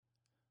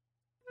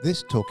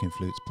This Talking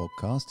Flutes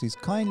podcast is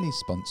kindly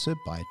sponsored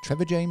by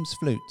Trevor James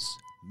Flutes,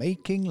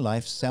 making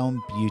life sound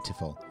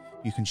beautiful.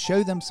 You can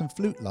show them some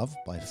flute love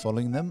by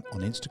following them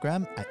on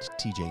Instagram at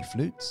TJ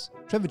Flutes,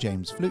 Trevor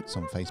James Flutes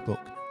on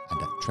Facebook,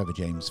 and at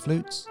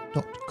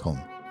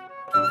trevorjamesflutes.com.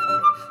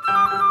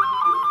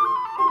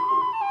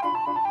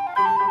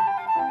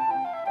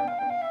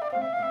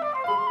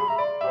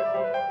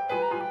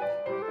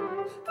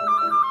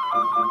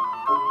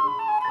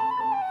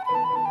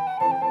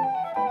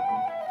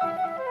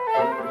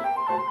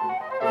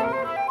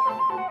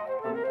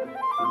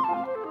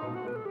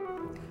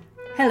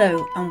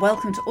 Hello and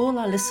welcome to all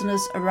our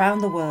listeners around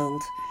the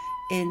world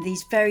in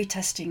these very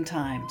testing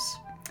times.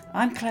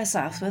 I'm Claire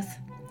Southworth,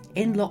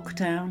 in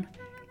lockdown,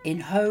 in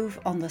Hove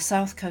on the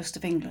south coast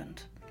of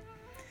England.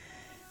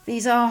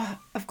 These are,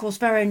 of course,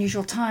 very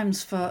unusual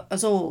times for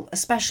us all,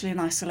 especially in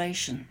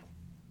isolation.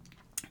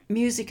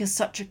 Music is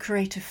such a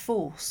creative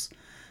force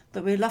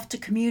that we love to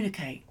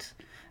communicate,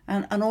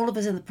 and all of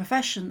us in the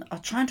profession are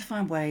trying to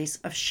find ways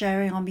of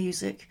sharing our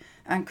music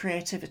and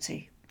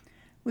creativity.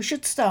 We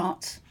should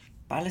start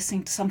by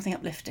listening to something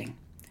uplifting,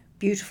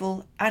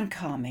 beautiful and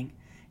calming.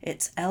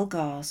 It's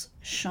Elgar's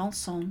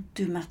Chanson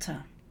du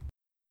Matin.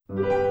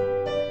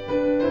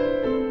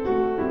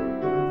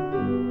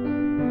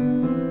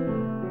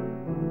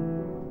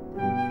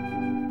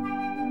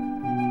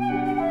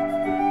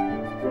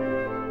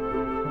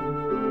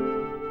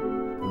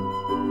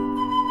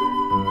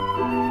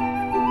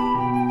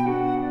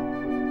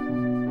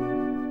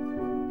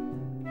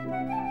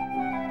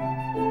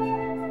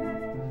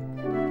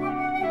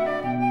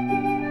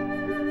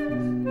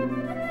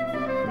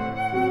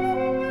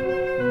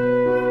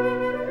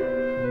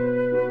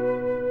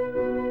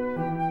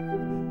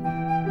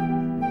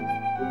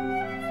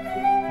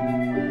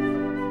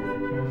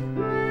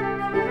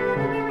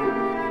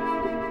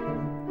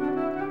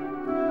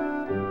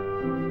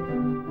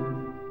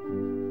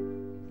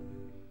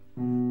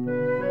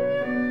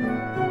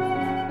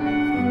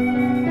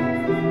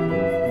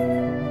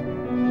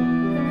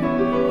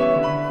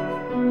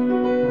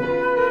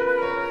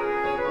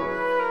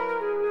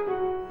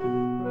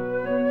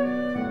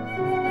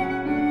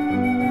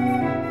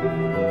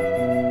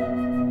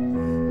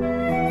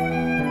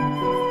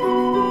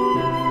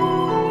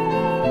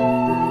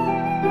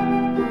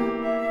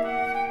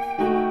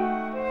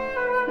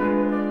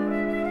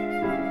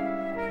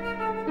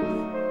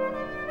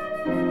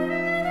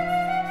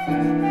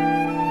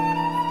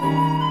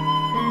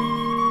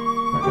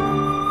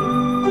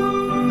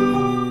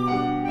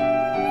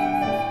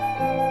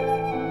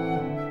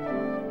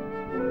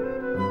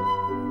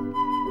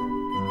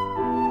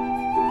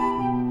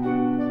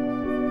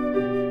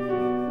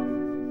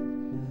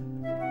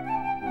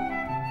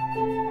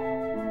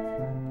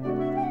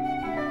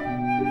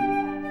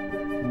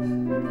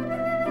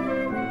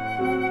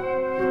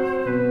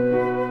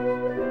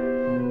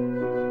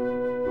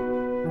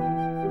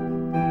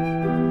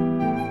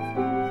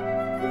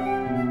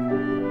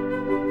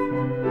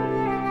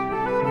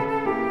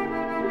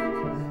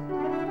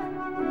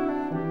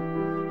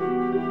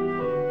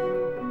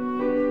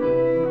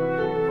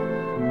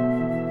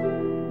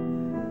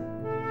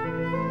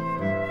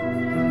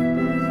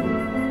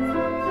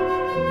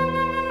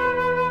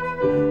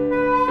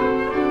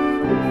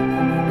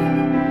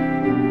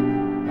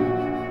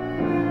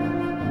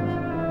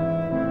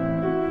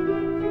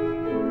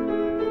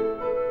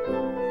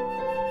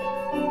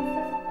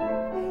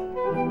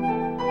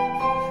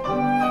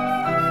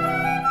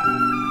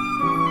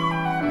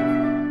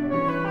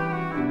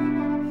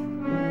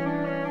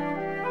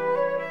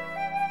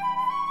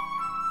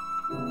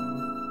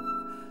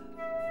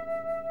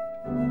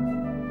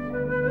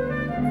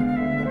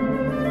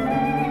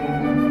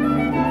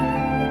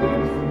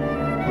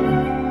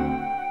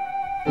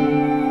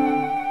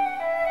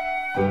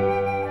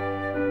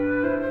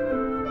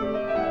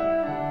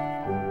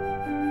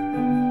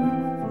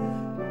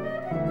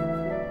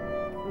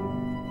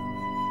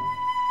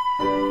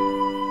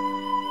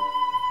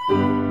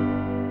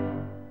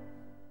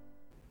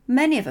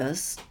 Many of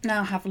us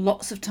now have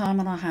lots of time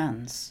on our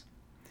hands,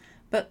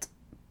 but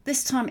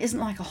this time isn't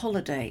like a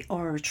holiday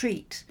or a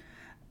retreat.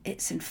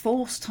 It's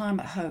enforced time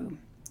at home.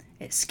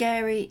 It's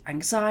scary,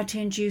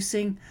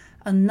 anxiety-inducing,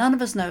 and none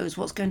of us knows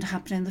what's going to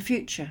happen in the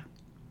future.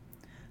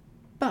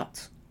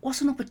 But what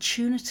an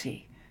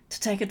opportunity to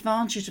take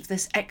advantage of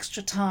this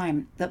extra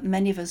time that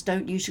many of us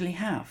don't usually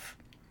have.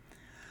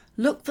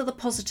 Look for the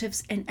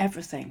positives in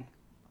everything.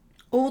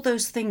 All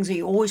those things that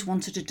you always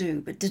wanted to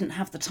do but didn't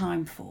have the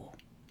time for.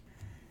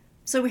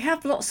 So we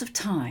have lots of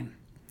time,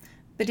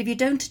 but if you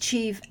don't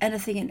achieve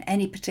anything in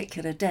any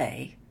particular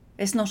day,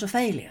 it's not a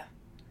failure.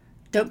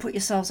 Don't put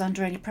yourselves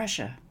under any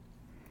pressure.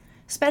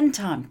 Spend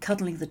time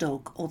cuddling the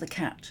dog or the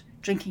cat,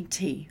 drinking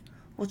tea,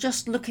 or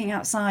just looking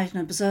outside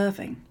and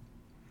observing.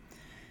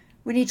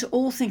 We need to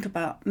all think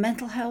about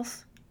mental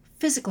health,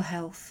 physical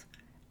health,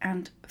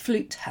 and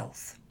flute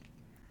health.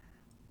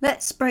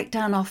 Let's break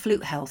down our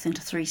flute health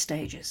into 3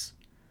 stages.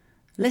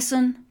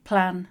 Listen,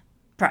 plan,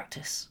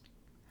 practice.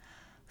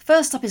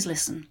 First up is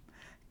listen.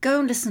 Go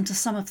and listen to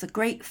some of the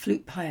great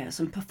flute players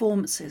and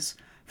performances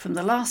from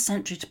the last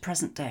century to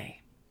present day.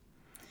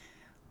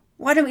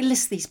 Why don't we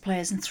list these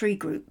players in 3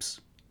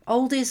 groups?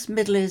 Oldies,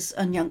 middlies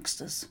and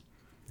youngsters.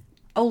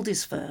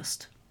 Oldies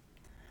first.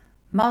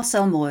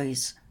 Marcel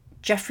Moyes,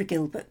 Geoffrey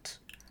Gilbert,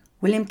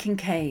 William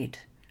Kincaid,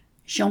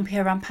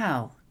 Jean-Pierre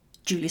Rampal,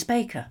 Julius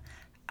Baker,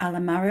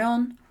 Alain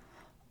Marion,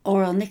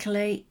 Aurel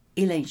Nicolet,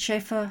 Elaine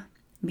Schaeffer,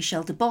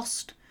 Michel de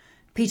Bost,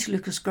 Peter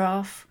Lucas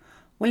Graf,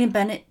 William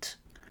Bennett,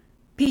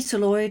 Peter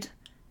Lloyd,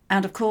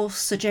 and of course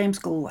Sir James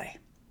Galway.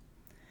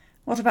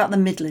 What about the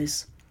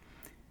middlies?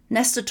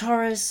 Nestor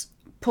Torres,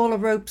 Paula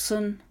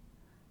Robeson,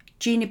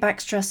 Jeannie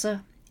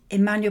Baxtresser,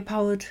 Emmanuel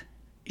Poward,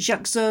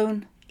 Jacques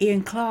Zone,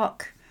 Ian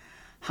Clark,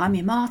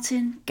 Jaime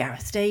Martin,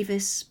 Gareth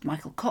Davis,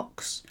 Michael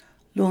Cox,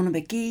 Lorna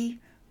McGee,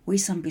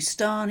 Wissam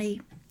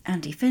Bustani,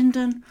 Andy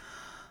Findon,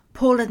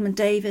 Paul Edmund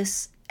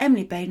Davis,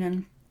 Emily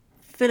Bainan,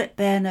 Philip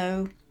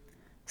Berno,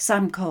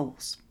 Sam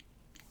Coles.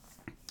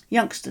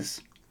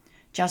 Youngsters: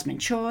 Jasmine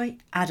Choi,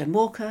 Adam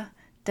Walker,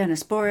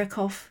 Dennis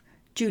Boryakov,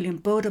 Julian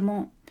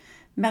Baudemont,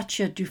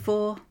 Mathieu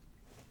Dufour,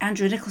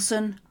 Andrew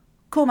Nicholson,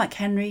 Cormac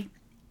Henry,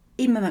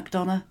 Emma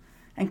McDonough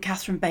and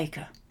Catherine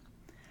Baker.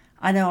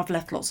 I know I've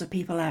left lots of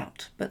people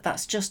out, but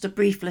that's just a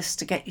brief list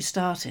to get you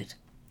started.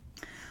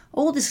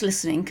 All this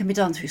listening can be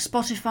done through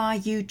Spotify,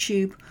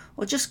 YouTube,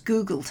 or just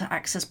Google to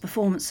access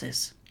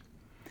performances.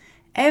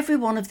 Every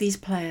one of these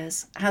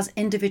players has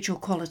individual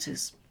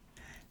qualities.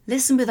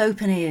 Listen with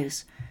open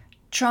ears.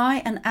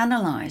 Try and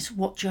analyse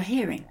what you're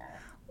hearing.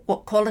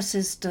 What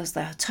qualities does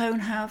their tone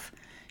have?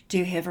 Do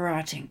you hear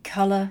variety in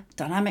colour,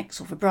 dynamics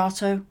or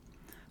vibrato?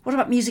 What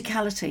about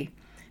musicality?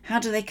 How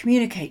do they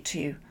communicate to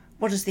you?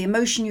 What is the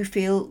emotion you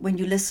feel when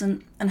you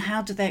listen, and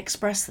how do they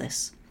express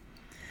this?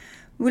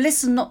 We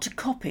listen not to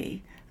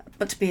copy,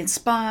 but to be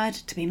inspired,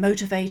 to be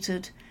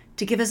motivated,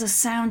 to give us a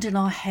sound in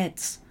our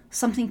heads,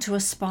 something to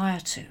aspire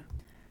to.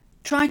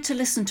 Try to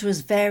listen to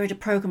as varied a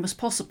programme as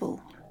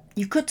possible.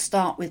 You could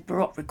start with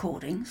Baroque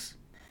recordings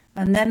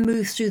and then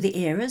move through the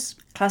eras,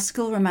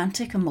 classical,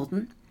 romantic and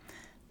modern.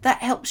 That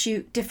helps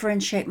you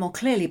differentiate more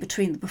clearly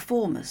between the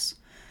performers.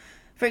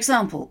 For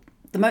example,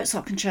 the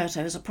Mozart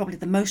concertos are probably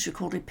the most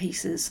recorded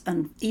pieces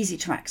and easy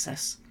to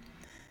access.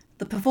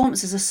 The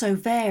performances are so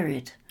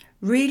varied.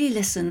 Really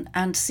listen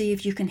and see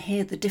if you can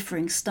hear the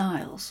differing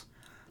styles.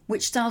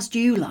 Which styles do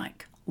you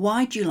like?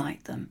 Why do you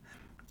like them?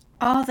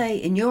 Are they,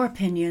 in your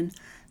opinion,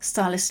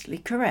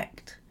 stylistically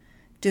correct?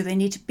 Do they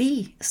need to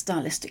be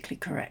stylistically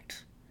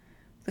correct?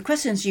 The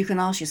questions you can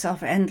ask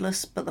yourself are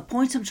endless, but the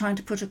point I'm trying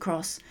to put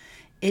across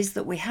is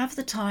that we have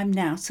the time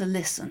now to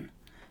listen,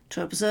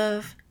 to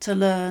observe, to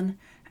learn,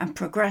 and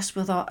progress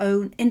with our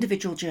own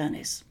individual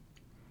journeys.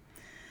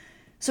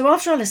 So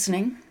after our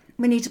listening,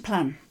 we need to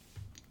plan.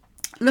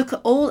 Look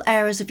at all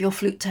areas of your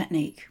flute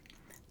technique: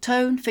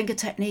 tone, finger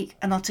technique,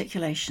 and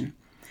articulation.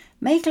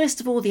 Make a list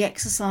of all the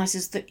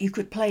exercises that you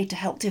could play to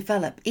help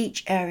develop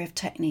each area of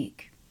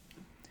technique.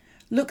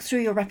 Look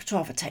through your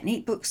repertoire for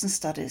technique books and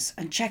studies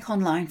and check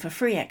online for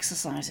free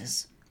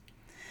exercises.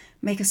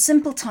 Make a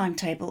simple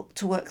timetable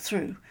to work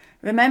through,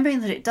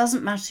 remembering that it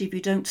doesn't matter if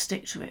you don't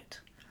stick to it.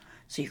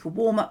 So you can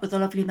warm up with a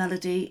lovely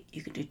melody,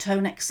 you can do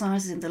tone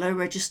exercises in the low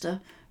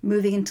register,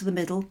 moving into the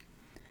middle.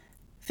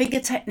 Finger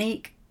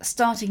technique,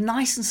 starting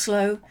nice and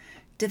slow,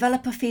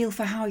 develop a feel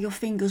for how your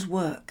fingers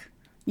work.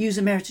 Use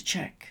a mirror to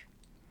check.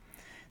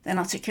 Then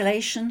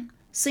articulation,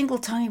 single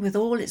tongue with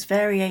all its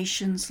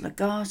variations,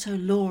 legato,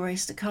 lore,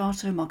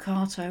 staccato,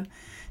 marcato,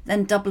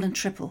 then double and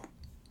triple.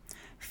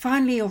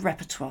 Finally, your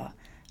repertoire.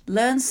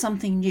 Learn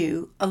something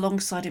new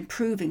alongside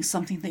improving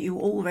something that you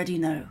already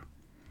know.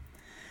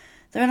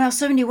 There are now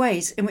so many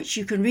ways in which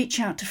you can reach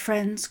out to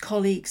friends,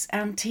 colleagues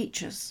and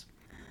teachers.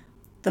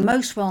 The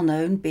most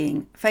well-known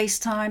being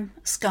FaceTime,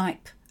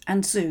 Skype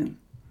and Zoom.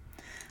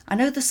 I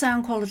know the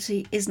sound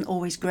quality isn't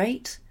always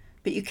great,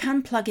 but you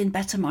can plug in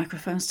better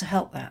microphones to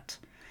help that.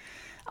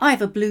 I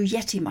have a Blue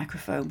Yeti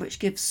microphone which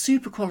gives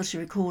super quality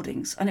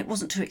recordings and it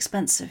wasn't too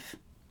expensive.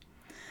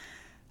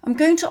 I'm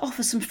going to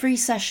offer some free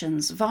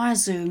sessions via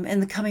Zoom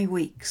in the coming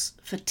weeks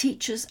for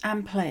teachers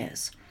and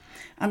players,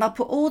 and I'll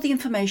put all the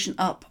information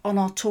up on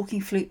our Talking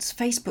Flutes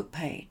Facebook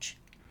page.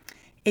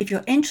 If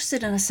you're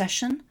interested in a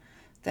session,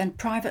 then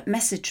private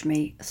message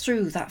me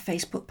through that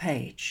Facebook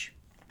page.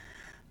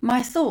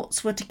 My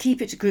thoughts were to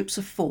keep it to groups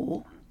of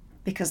 4,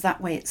 because that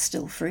way it's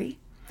still free.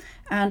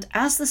 And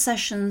as the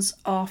sessions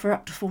are for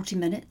up to 40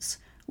 minutes,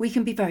 we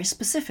can be very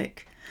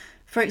specific.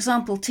 For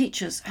example,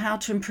 teachers, how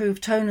to improve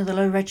tone of the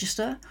low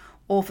register,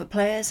 or for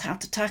players, how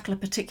to tackle a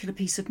particular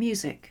piece of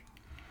music.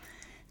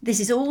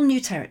 This is all new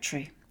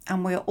territory,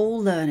 and we're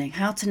all learning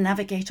how to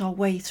navigate our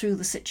way through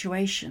the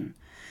situation.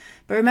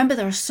 But remember,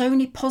 there are so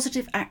many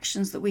positive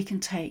actions that we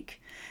can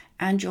take,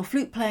 and your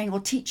flute playing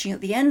or teaching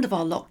at the end of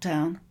our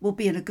lockdown will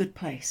be in a good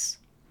place.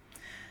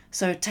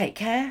 So take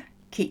care,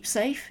 keep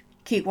safe,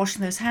 keep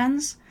washing those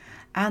hands,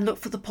 and look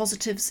for the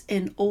positives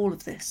in all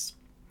of this.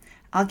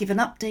 I'll give an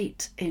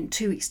update in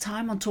 2 weeks'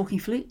 time on Talking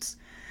Flutes,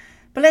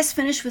 but let's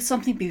finish with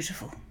something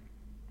beautiful.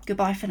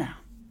 Goodbye for now.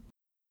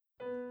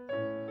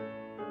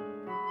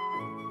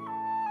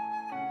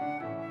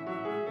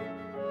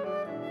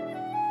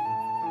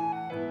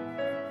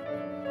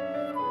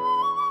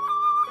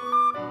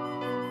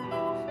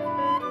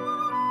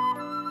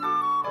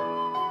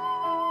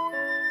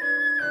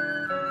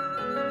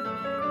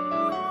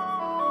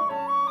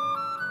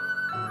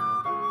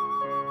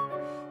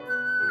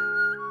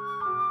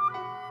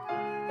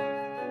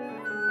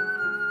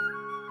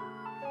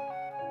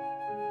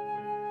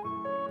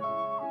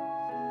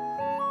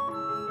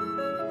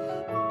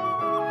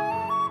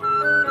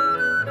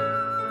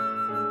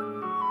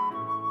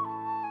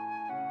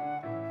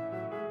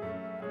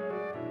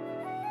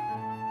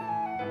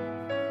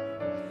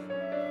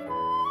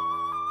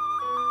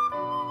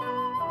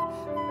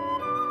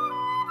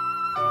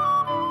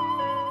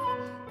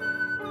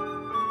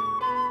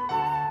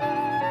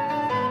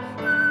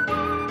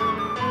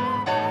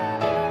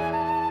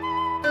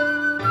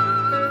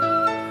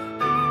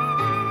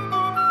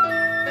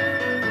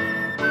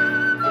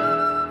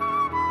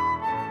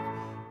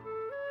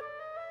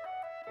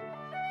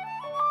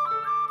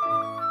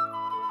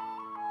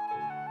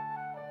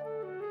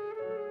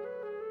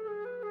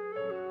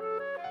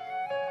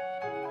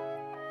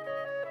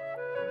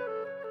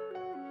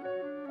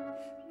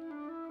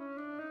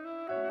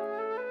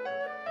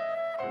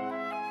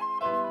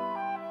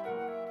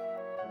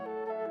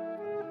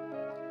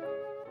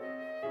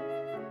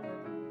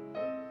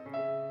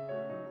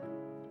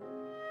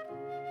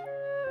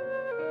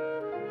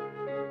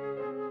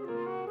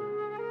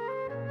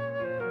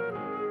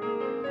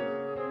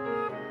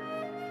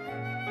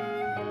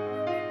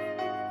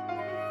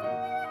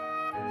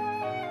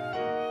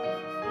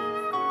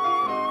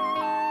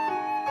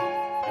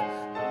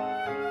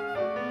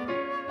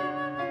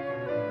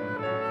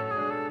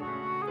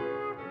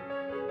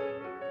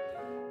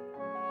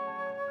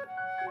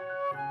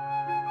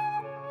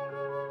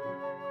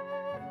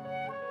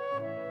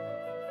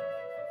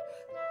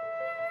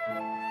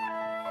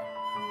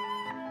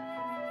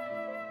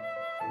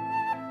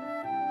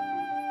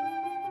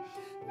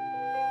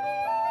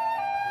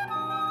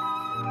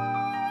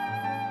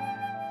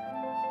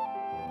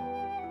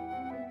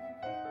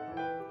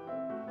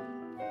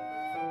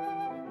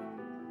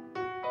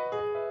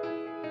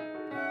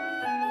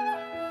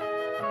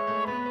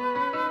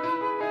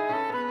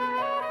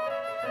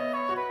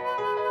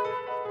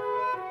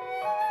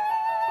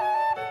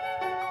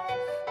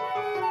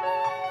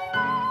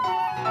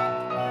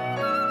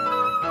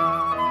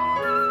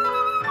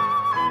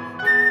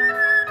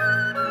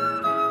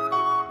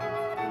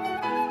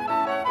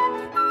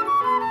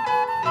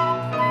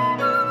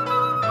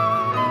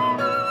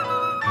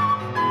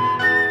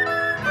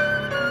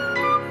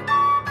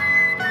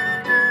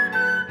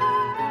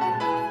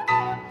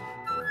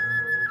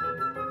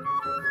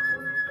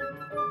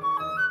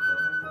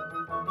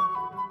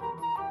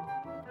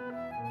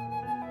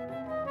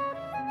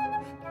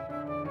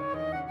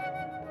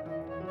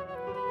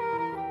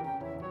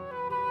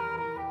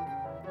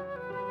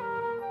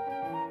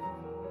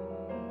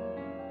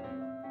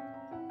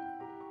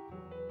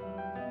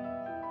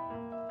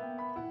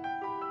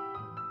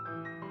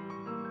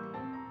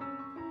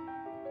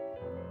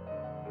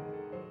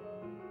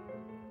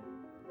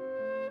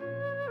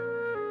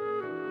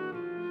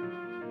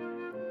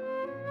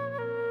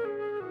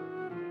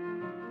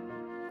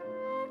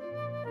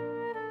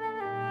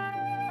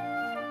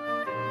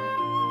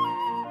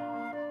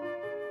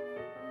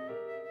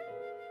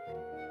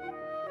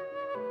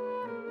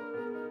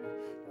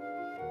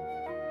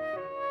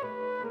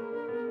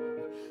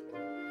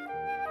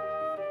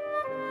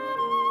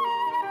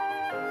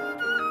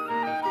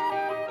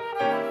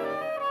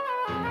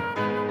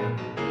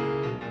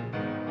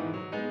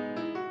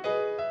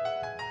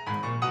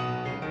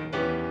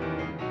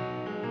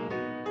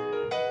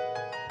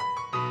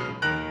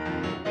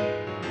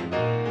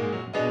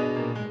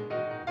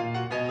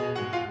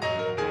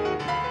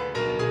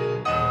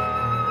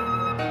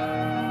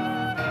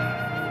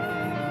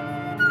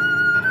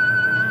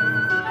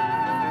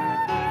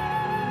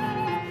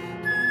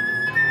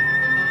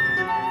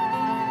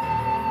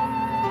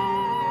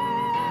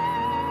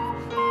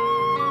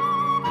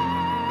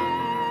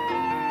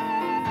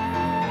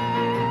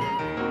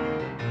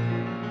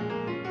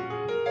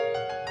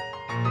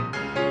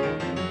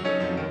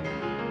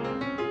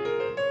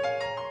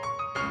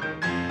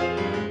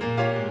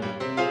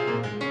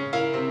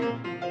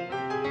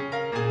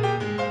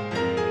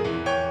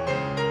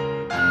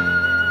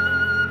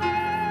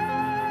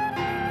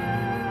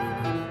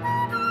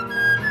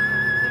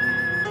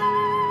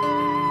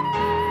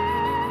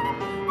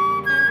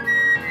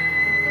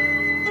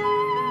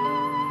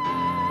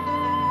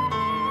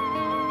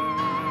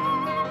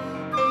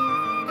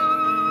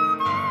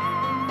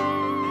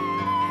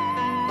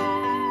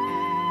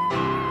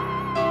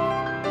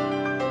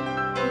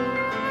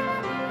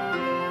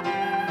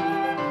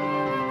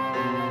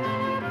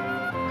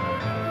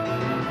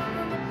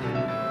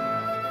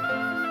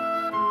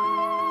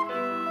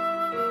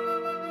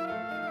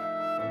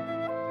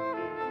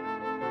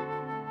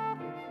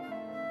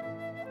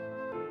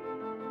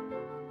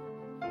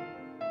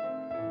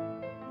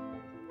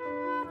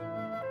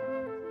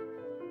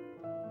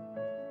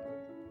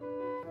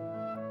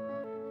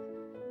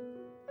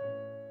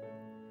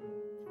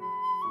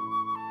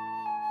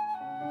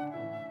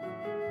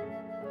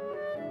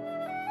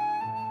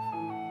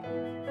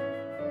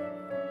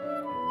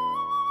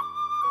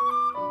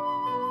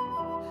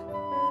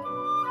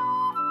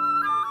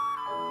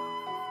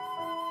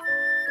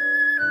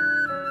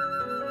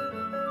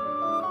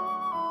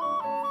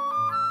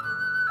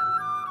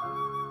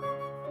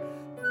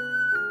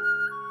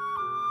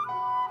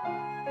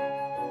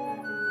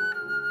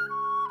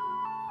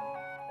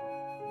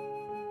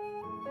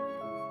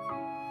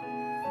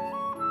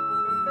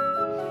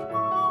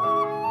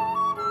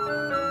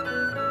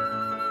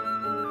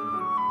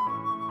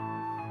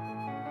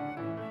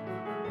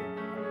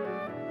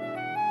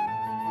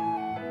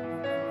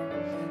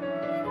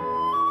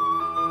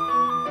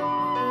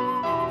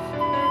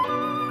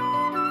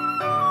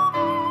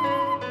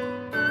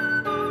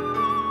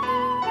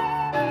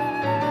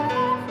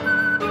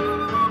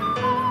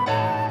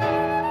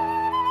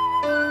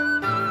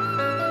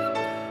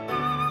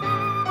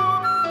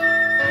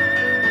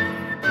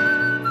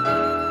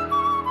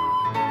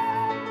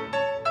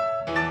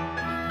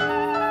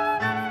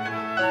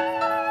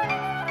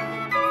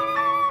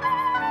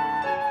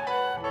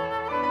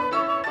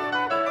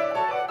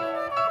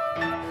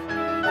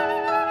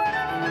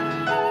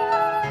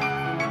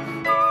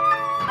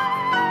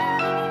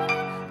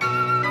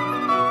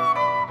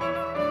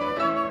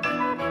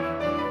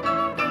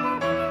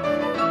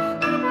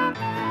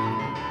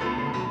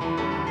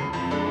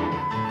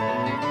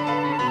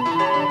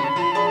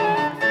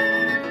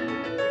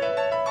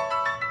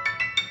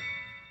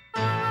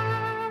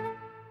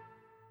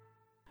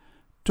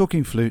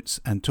 Talking Flutes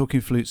and Talking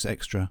Flutes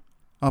Extra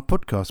are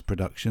podcast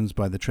productions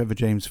by the Trevor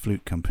James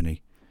Flute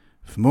Company.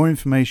 For more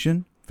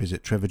information,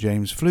 visit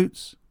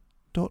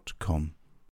trevorjamesflutes.com.